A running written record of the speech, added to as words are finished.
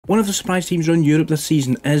One of the surprise teams around Europe this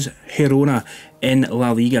season is Girona in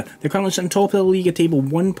La Liga. They're currently sitting top of the Liga table,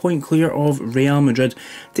 1 point clear of Real Madrid.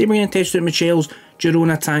 Today we're going to test out Michel's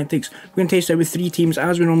Girona tactics. We're going to test it out with 3 teams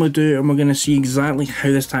as we normally do, and we're going to see exactly how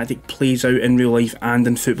this tactic plays out in real life and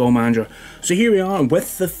in Football Manager. So here we are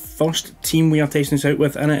with the first team we are testing this out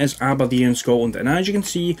with, and it is Aberdeen in Scotland. And as you can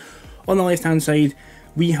see on the left hand side,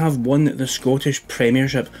 we have won the Scottish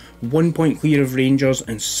Premiership, 1 point clear of Rangers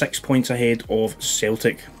and 6 points ahead of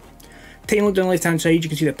Celtic. Taking a look down the left hand side, you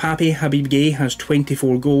can see that Papi Habib Gueye has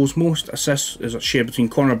 24 goals. Most assists is shared between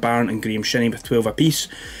Conor Barron and Graham Shinnie with 12 apiece.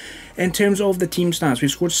 In terms of the team stats,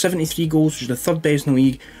 we've scored 73 goals, which is the third best in the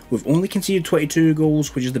league. We've only conceded 22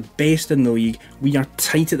 goals, which is the best in the league. We are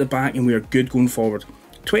tight at the back and we are good going forward.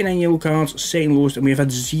 29 yellow cards, second lowest, and we have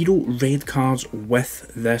had 0 red cards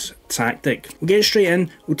with this tactic. We'll get straight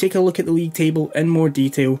in, we'll take a look at the league table in more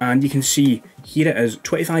detail, and you can see here it is,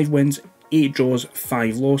 25 wins, 8 draws,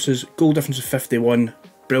 5 losses, goal difference of 51.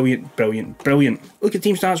 Brilliant, brilliant, brilliant. Look at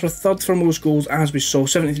team stats, we're third for most goals, as we saw,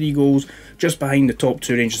 73 goals, just behind the top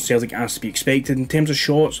 2 Rangers and Celtic as to be expected. In terms of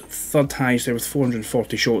shots, third highest there with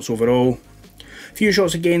 440 shots overall. Few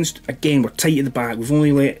shots against, again we're tight at the back, we've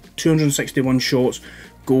only let 261 shots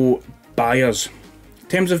go by us.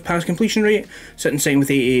 In terms of pass completion rate, sitting second with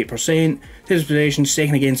 88%. In terms of possession,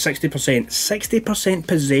 second again 60%. 60%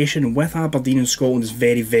 possession with Aberdeen in Scotland is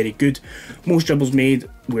very, very good. Most dribbles made,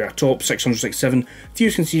 we're top, 667.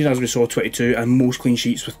 Fewest conceded, as we saw, 22, and most clean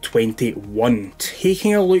sheets with 21.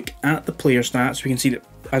 Taking a look at the player stats, we can see that,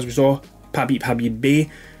 as we saw, Papi Habib Gueye,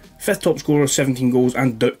 5th top scorer, 17 goals,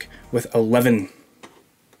 and Duke with 11. In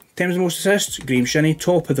terms of most assists, Graham Shinnie,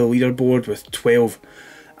 top of the leaderboard with 12.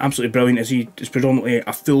 Absolutely brilliant, as he is predominantly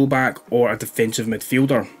a fullback or a defensive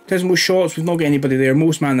midfielder. In terms of most shots, we've not got anybody there.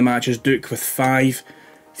 Most man of the match is Duke with 5.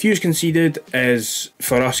 Fewest conceded is,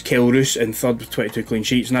 for us, Kel Roos in third with 22 clean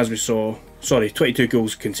sheets, and as we saw, 22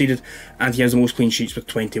 goals conceded, and he has the most clean sheets with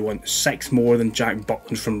 21, 6 more than Jack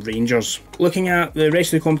Buckland from Rangers. Looking at the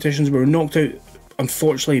rest of the competitions, we were knocked out,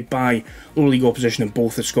 unfortunately, by lower league opposition in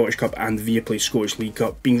both the Scottish Cup and the Viaplay Scottish League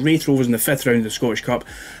Cup, being Wraith Rovers in the 5th round of the Scottish Cup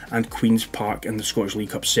and Queen's Park in the Scottish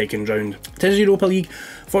League Cup 2nd round. In terms of Europa League,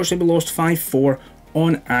 fortunately we lost 5-4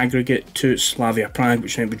 on aggregate to Slavia Prague,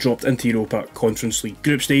 which meant we dropped into Europa Conference League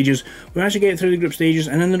group stages. We managed to get through the group stages,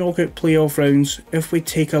 and in the knockout playoff rounds, if we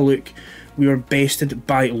take a look, we were bested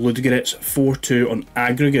by Ludogorets 4-2 on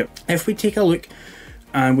aggregate. If we take a look,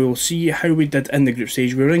 and we will see how we did in the group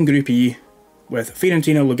stage, we were in Group E with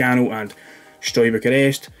Fiorentina, Lugano and Steaua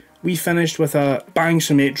Bucharest. We finished with a bang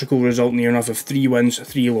symmetrical result near enough of 3 wins,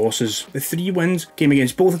 3 losses. The 3 wins came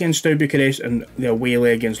both against Steaua Bucharest and the away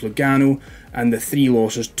leg against Lugano, and the 3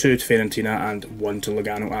 losses, 2 to Fiorentina and 1 to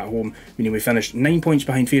Lugano at home, meaning we finished 9 points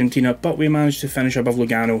behind Fiorentina, but we managed to finish above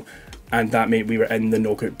Lugano, and that meant we were in the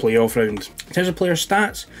knockout playoff round. In terms of player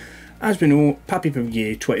stats, as we know, Papi Habib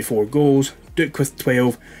Gueye 24 goals, Duke with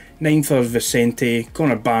 12, 9th of Vicente,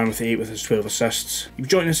 Conor Barron with 8 with his 12 assists. You've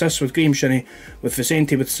joint assists with Graham Shinnie, with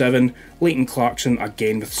Vicente with 7, Leighton Clarkson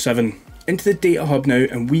again with 7. Into the data hub now,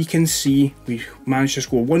 and we can see we managed to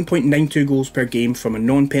score 1.92 goals per game from a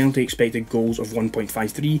non-penalty expected goals of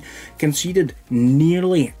 1.53, conceded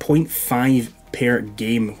nearly 0.5 per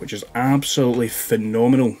game, which is absolutely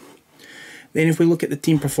phenomenal. Then if we look at the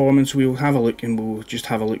team performance, we'll have a look, and we'll just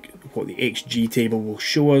have a look at what the XG table will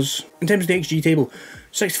show us. In terms of the XG table,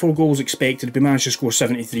 64 goals expected, we managed to score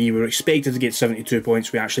 73, we were expected to get 72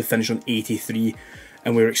 points, we actually finished on 83,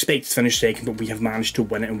 and we were expected to finish second, but we have managed to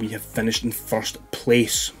win it, and we have finished in first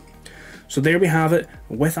place. So there we have it,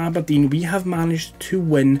 with Aberdeen we have managed to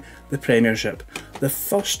win the Premiership. The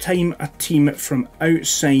first time a team from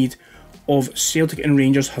outside of Celtic and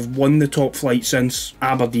Rangers have won the top flight since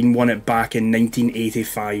Aberdeen won it back in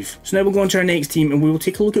 1985. So now we'll go on to our next team, and we will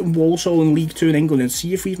take a look at Walsall in League 2 in England and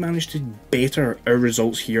see if we've managed to better our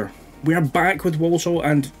results here. We are back with Walsall,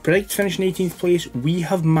 and predicted to finish in 18th place, we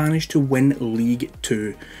have managed to win League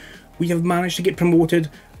 2. We have managed to get promoted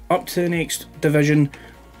up to the next division,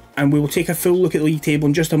 and we will take a full look at the league table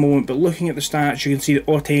in just a moment, but looking at the stats, you can see that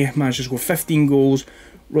Otte managed to score 15 goals,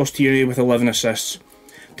 Ross Tierney with 11 assists.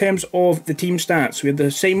 In terms of the team stats, we had the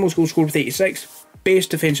second most goals scored with 86,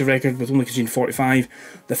 best defensive record with only conceding 45,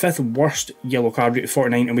 the 5th worst yellow card rate with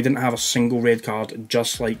 49, and we didn't have a single red card,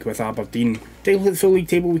 just like with Aberdeen. Take a look at the full league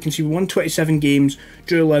table, we can see we won 27 games,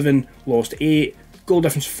 drew 11, lost 8, goal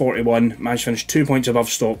difference of 41, managed to finish 2 points above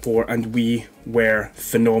Stockport, and we were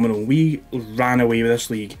phenomenal. We ran away with this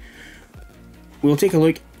league. We'll take a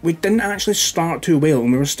look. We didn't actually start too well,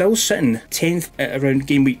 and we were still sitting 10th at around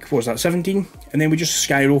game week, what was that, 17? And then we just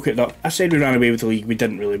skyrocketed up. I said we ran away with the league, we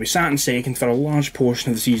didn't really. We sat in second for a large portion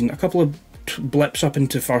of the season. A couple of blips up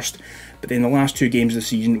into first, but then the last 2 games of the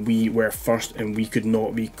season we were first and we could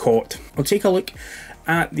not be caught. I'll take a look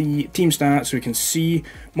at the team stats so we can see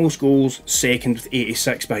most goals, second with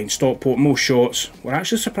 86 behind Stockport. Most shots, we're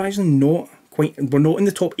actually surprisingly we're not in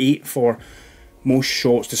the top 8 for most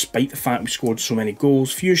shots despite the fact we scored so many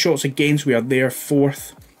goals. Few shots against, we are there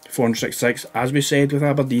 4th, 466. As we said with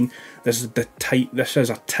Aberdeen, this is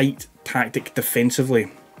a tight tactic defensively.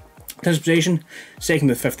 In terms of possession, second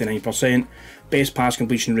with 59%, best pass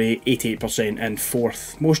completion rate 88% and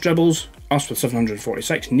 4th. Most dribbles, us with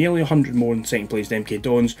 746, nearly 100 more than second place MK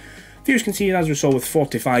Dons. Fewest conceded, as we saw, with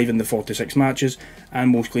 45 in the 46 matches, and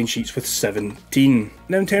most clean sheets with 17.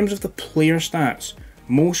 Now in terms of the player stats,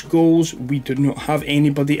 most goals, we do not have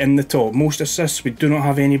anybody in the top. Most assists, we do not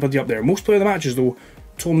have anybody up there. Most player of the matches though,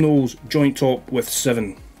 Tom Knowles, joint top with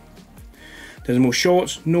 7. There's most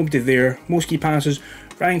shots, nobody there. Most key passes,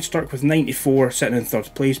 Ryan Sturck with 94, sitting in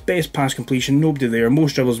 3rd place. Best pass completion, nobody there.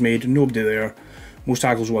 Most dribbles made, nobody there. Most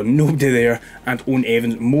tackles won, nobody there. And Owen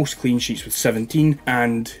Evans, most clean sheets with 17,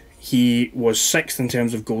 and he was 6th in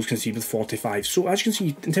terms of goals conceded with 45. So as you can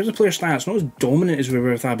see, in terms of player stats, not as dominant as we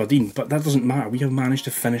were with Aberdeen, but that doesn't matter. We have managed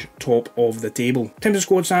to finish top of the table. In terms of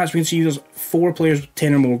squad stats, we can see there's 4 players with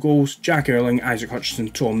 10 or more goals: Jack Erling, Isaac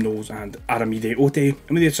Hutchinson, Tom Knowles and Aramide Ote.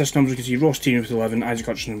 And with the assist numbers, we can see Ross Tierney with 11, Isaac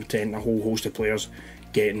Hutchinson with 10, and a whole host of players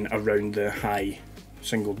getting around the high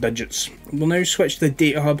single digits. We'll now switch to the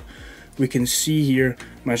data hub. We can see here,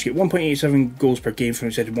 managed to get 1.87 goals per game from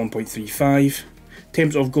instead of 1.35. In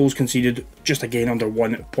terms of goals conceded, just again under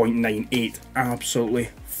 1.98. Absolutely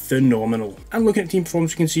phenomenal. And looking at team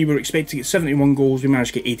performance, we can see we're expected to get 71 goals, we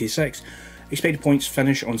managed to get 86. Expected points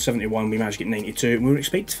finish on 71, we managed to get 92. We were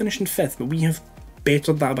expected to finish in 5th, but we have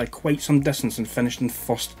bettered that by quite some distance and finished in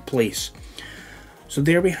 1st place. So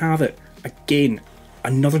there we have it. Again,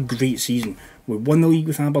 another great season. We won the league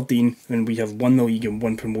with Aberdeen, and we have won the league and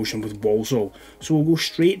won promotion with Walsall. So we'll go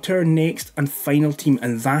straight to our next and final team,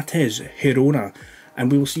 and that is Girona. And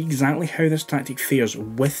we will see exactly how this tactic fares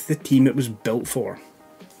with the team it was built for.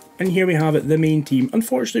 And here we have it, the main team.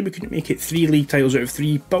 Unfortunately, we couldn't make it 3 league titles out of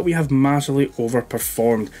 3, but we have massively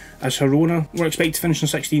overperformed. As Girona, we're expected to finish in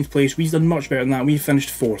 16th place. We've done much better than that. We've finished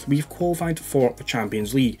 4th. We've qualified for the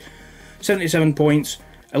Champions League. 77 points,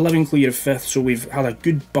 11 clear of 5th, so we've had a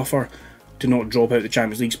good buffer to not drop out the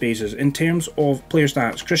Champions League spaces. In terms of player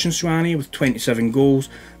stats, Christian Suani with 27 goals,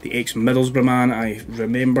 the ex-Middlesbrough man, I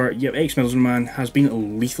remember, yep, ex-Middlesbrough man has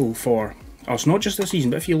been lethal for us, not just this season,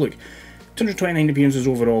 but if you look, 229 appearances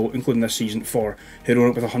overall, including this season for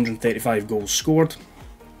Girona with 135 goals scored.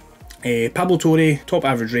 Pablo Torre, top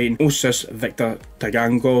average rating, most assists, Victor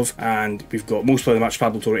Tagangov, and we've got most player of the match,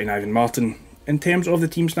 Pablo Torre and Ivan Martin. In terms of the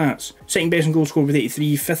team stats, second best in goals scored with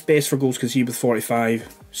 83, 5th best for goals conceded with 45,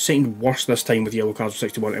 second worst this time with yellow cards with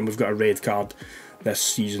 61, and we've got a red card this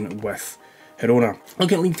season with Girona.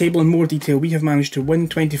 Looking at league table in more detail, we have managed to win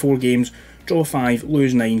 24 games, draw 5,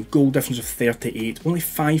 lose 9, goal difference of 38, only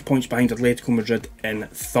 5 points behind Atletico Madrid in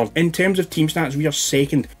 3rd. In terms of team stats, we are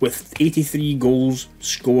second with 83 goals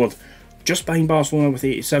scored, just behind Barcelona with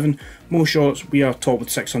 87. Most shots, we are top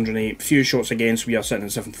with 608. Few shots against, we are sitting in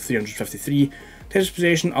 7th with 353. In terms of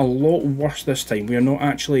possession, a lot worse this time. We are not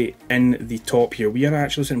actually in the top here. We are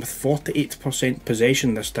actually sitting with 48%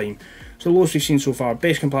 possession this time. So the lowest we've seen so far.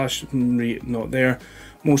 Best completion rate, not there.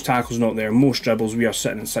 Most tackles, not there. Most dribbles, we are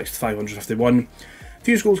sitting in 6th, 551.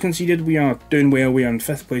 Fewest goals conceded, we are doing well. We are in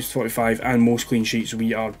 5th place with 45, and most clean sheets,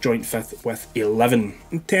 we are joint 5th with 11.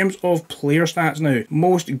 In terms of player stats now,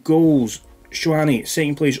 most goals, Shuani,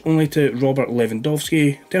 2nd place only to Robert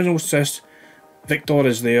Lewandowski. In terms of most assists, Victor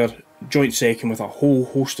is there, joint 2nd with a whole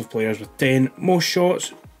host of players with 10. Most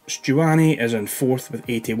shots, Stuani is in 4th with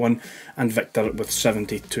 81, and Victor with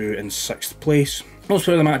 72 in 6th place. Most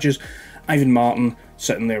player of the matches, Ivan Martin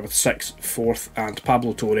sitting there with 6th, 4th, and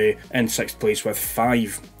Pablo Torre in 6th place with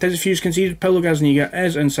 5. In terms of fewest conceded, Paulo Gazaniga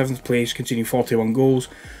is in 7th place, conceding 41 goals,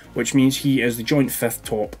 which means he is the joint 5th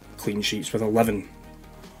top clean sheets with 11.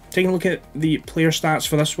 Taking a look at the player stats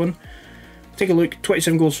for this one, take a look,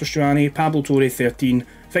 27 goals for Stuani, Pablo Torre 13,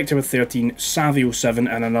 Victor with 13, Savio 7,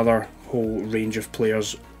 and another whole range of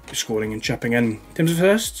players scoring and chipping in. In terms of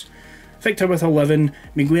assists, Victor with 11,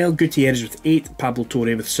 Miguel Gutierrez with 8, Pablo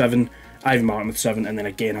Torre with 7, Ivan Martin with 7, and then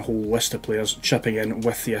again a whole list of players chipping in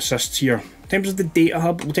with the assists here. In terms of the data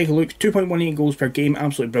hub, we'll take a look, 2.18 goals per game,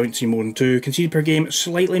 absolutely brilliant to see more than 2. Conceded per game,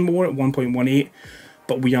 slightly more at 1.18,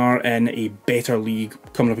 but we are in a better league,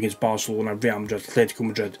 coming up against Barcelona, Real Madrid, Atletico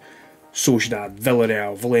Madrid, Sociedad,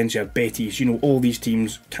 Villarreal, Valencia, Betis. You know, all these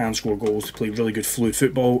teams can score goals to play really good fluid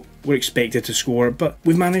football. We're expected to score, but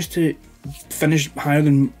we've managed to finish higher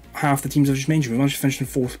than half the teams I've just mentioned. We managed to finish in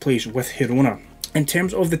 4th place with Girona. In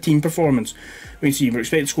terms of the team performance, we can see we're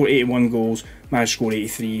expected to score 81 goals, managed to score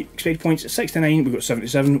 83, expected points at 69, we've got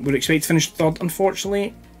 77, we're expected to finish 3rd,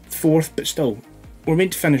 unfortunately, 4th, but still, we're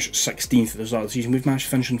meant to finish 16th at the start of the season, we've managed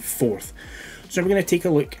to finish in 4th. So we're going to take a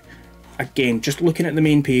look, again, just looking at the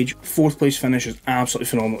main page, 4th place finish is absolutely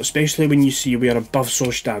phenomenal, especially when you see we are above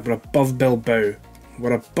Sociedad, we're above Bilbao,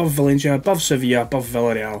 we're above Valencia, above Sevilla, above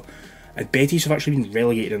Villarreal. And Betis have actually been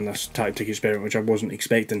relegated in this tactic experiment, which I wasn't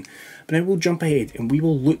expecting. But now we'll jump ahead and we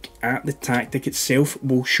will look at the tactic itself.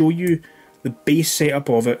 We'll show you the base setup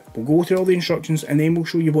of it. We'll go through all the instructions and then we'll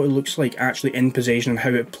show you what it looks like actually in possession and how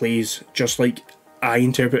it plays, just like I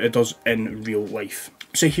interpret it does in real life.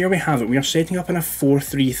 So here we have it. We are setting up in a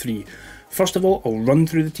 4-3-3. First of all, I'll run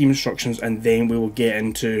through the team instructions and then we will get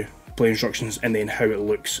into play instructions and then how it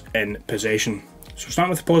looks in possession. So starting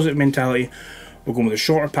with the positive mentality, we're going with a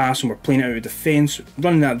shorter pass and we're playing it out of defence,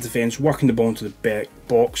 running at the defence, working the ball into the back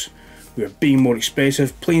box. We are being more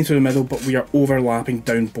expressive, playing through the middle, but we are overlapping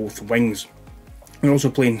down both wings. We're also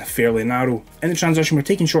playing fairly narrow. In the transition, we're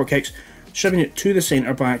taking short kicks, distributing it to the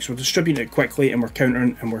centre backs, we're distributing it quickly and we're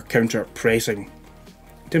countering and we're counter pressing.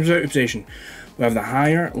 In terms of out of possession, we have the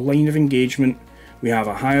higher line of engagement, we have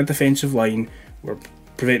a higher defensive line, we're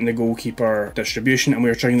preventing the goalkeeper distribution and we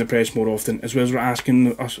are trying to press more often, as well as we're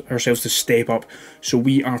asking ourselves to step up, so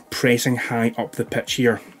we are pressing high up the pitch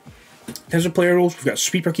here. In terms of player roles, we've got a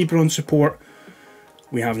sweeper keeper on support,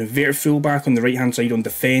 we have an inverted fullback on the right hand side on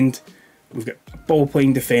defend, we've got a ball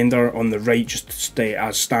playing defender on the right just to stay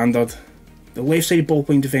as standard. The left side ball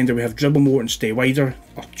playing defender we have dribble more and stay wider,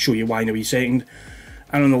 I'll show you why in a wee second,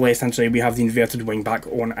 and on the left hand side we have the inverted wing back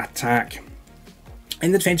on attack.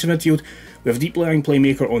 In the defensive midfield, we have a deep lying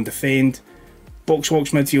playmaker on defend, box-to-box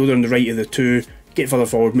midfielder on the right of the two, get further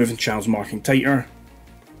forward, moving channels, marking tighter.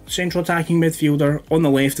 Central attacking midfielder on the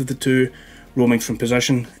left of the two, roaming from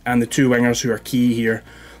position, and the two wingers who are key here.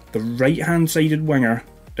 The right-hand sided winger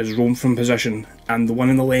is roam from position, and the one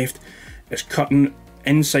on the left is cutting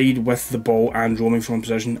inside with the ball and roaming from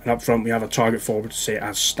position, and up front we have a target forward set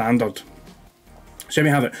as standard. So there we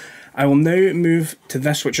have it. I will now move to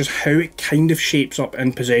this, which is how it kind of shapes up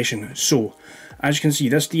in possession. So, as you can see,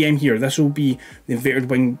 this DM here, this will be the inverted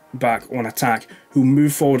wing back on attack, who'll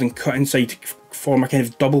move forward and cut inside to form a kind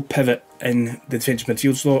of double pivot in the defensive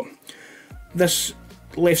midfield slot. This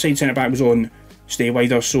left side centre back was on stay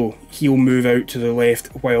wider, so he'll move out to the left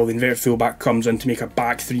while the inverted fullback comes in to make a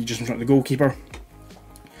back three just in front of the goalkeeper.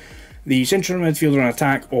 The central midfielder on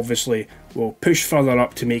attack obviously will push further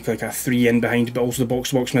up to make like a 3 in behind, but also the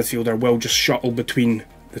box-to-box midfielder will just shuttle between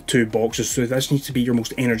the two boxes, so this needs to be your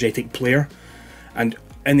most energetic player. And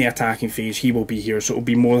in the attacking phase he will be here, so it'll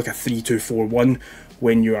be more like a 3-2-4-1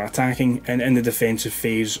 when you are attacking, and in the defensive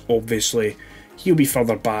phase obviously he'll be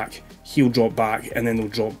further back, he'll drop back, and then they'll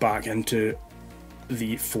drop back into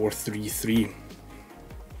the 4-3-3.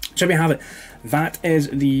 So we have it. That is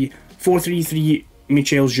the 4-3-3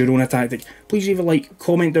 Michel's Girona tactic. Please leave a like,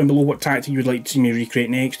 comment down below what tactic you would like to see me recreate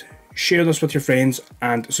next, share this with your friends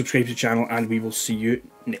and subscribe to the channel, and we will see you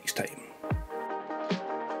next time.